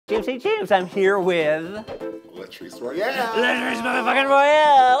James, I'm here with... Latrice Royale. Latrice motherfucking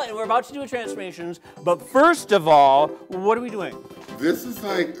Royale! And we're about to do a transformations, but first of all, what are we doing? This is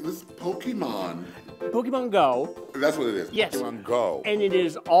Pokemon. Pokemon Go. That's what it is. Yes. Pokemon Go. And it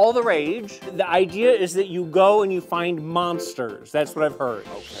is all the rage. The idea is that you go and you find monsters. That's what I've heard.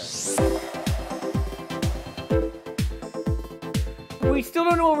 Okay. We still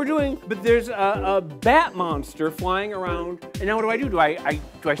don't know what we're doing, but there's a bat monster flying around. And now what do? Do I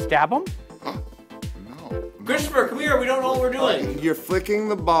stab him? Huh? No. Christopher, come here. We don't know what we're doing. You're flicking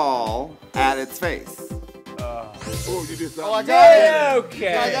the ball at its face. Oh, you did that. Oh, I got it.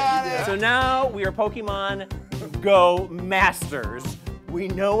 Okay. I got it. So now we are Pokemon Go masters. We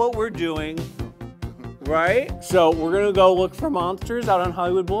know what we're doing, right? So we're gonna go look for monsters out on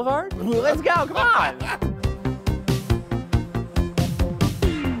Hollywood Blvd. Let's go, come on.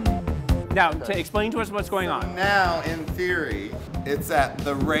 Now, to explain to us what's going on. Now, in theory, it's at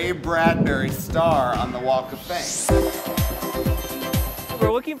the Ray Bradbury star on the Walk of Fame.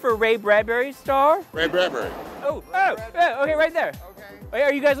 We're looking for Ray Bradbury star. Ray Bradbury. Okay, right there. Okay. Wait,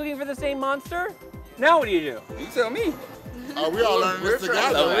 are you guys looking for the same monster? Now what do? You tell me. We all learning this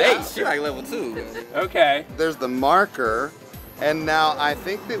together. Level 8, she like level 2. Okay. There's the marker, and now I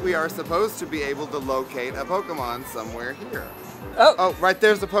think that we are supposed to be able to locate a Pokemon somewhere here. Oh, right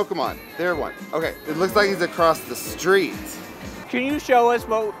there's the Pokemon. There one. Okay, it looks like he's across the street. Can you show us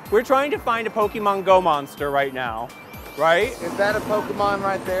what, we're trying to find a Pokemon Go monster right now, right? Is that a Pokemon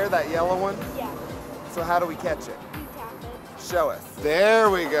right there, that yellow one? Yeah. So how do we catch it? You tap it. Show us. There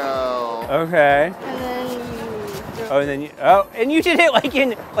we go. Okay. And then you Oh, and then and you did it like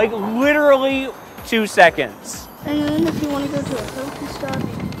in literally 2 seconds. And then if you want to go to a Pokestop,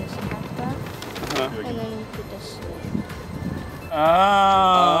 you can just tap that. And then you could just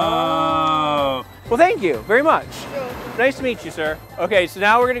Oh. Well, thank you very much. Nice to meet you, sir. Okay, so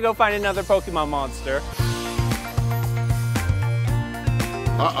now we're gonna go find another Pokemon monster.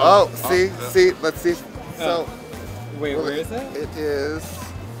 See, let's see. So, Wait, where is that? it is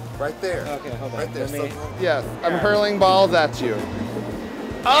right there. Okay, hold on. Right there. Let me- Yes, I'm hurling balls at you.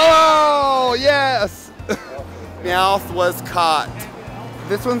 Oh, yes! Meowth was caught.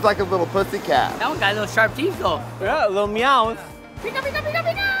 This one's like a little pussycat. That one got little sharp teeth though. Yeah, a little meow.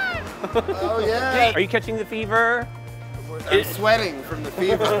 Oh, yeah. Are you catching the fever? I'm sweating from the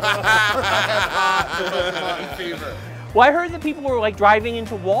fever. I have hot fever. Well, I heard that people were like driving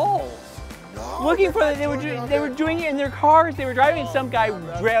into walls. No, Looking for they were doing it in their cars. They were driving. Some guy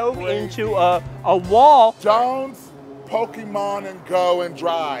drove into a wall. Don't Pokemon and go and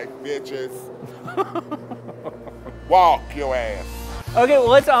drive, bitches. Walk your ass. Okay, well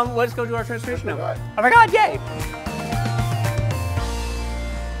let's go do our transformation now. Oh my God, yay!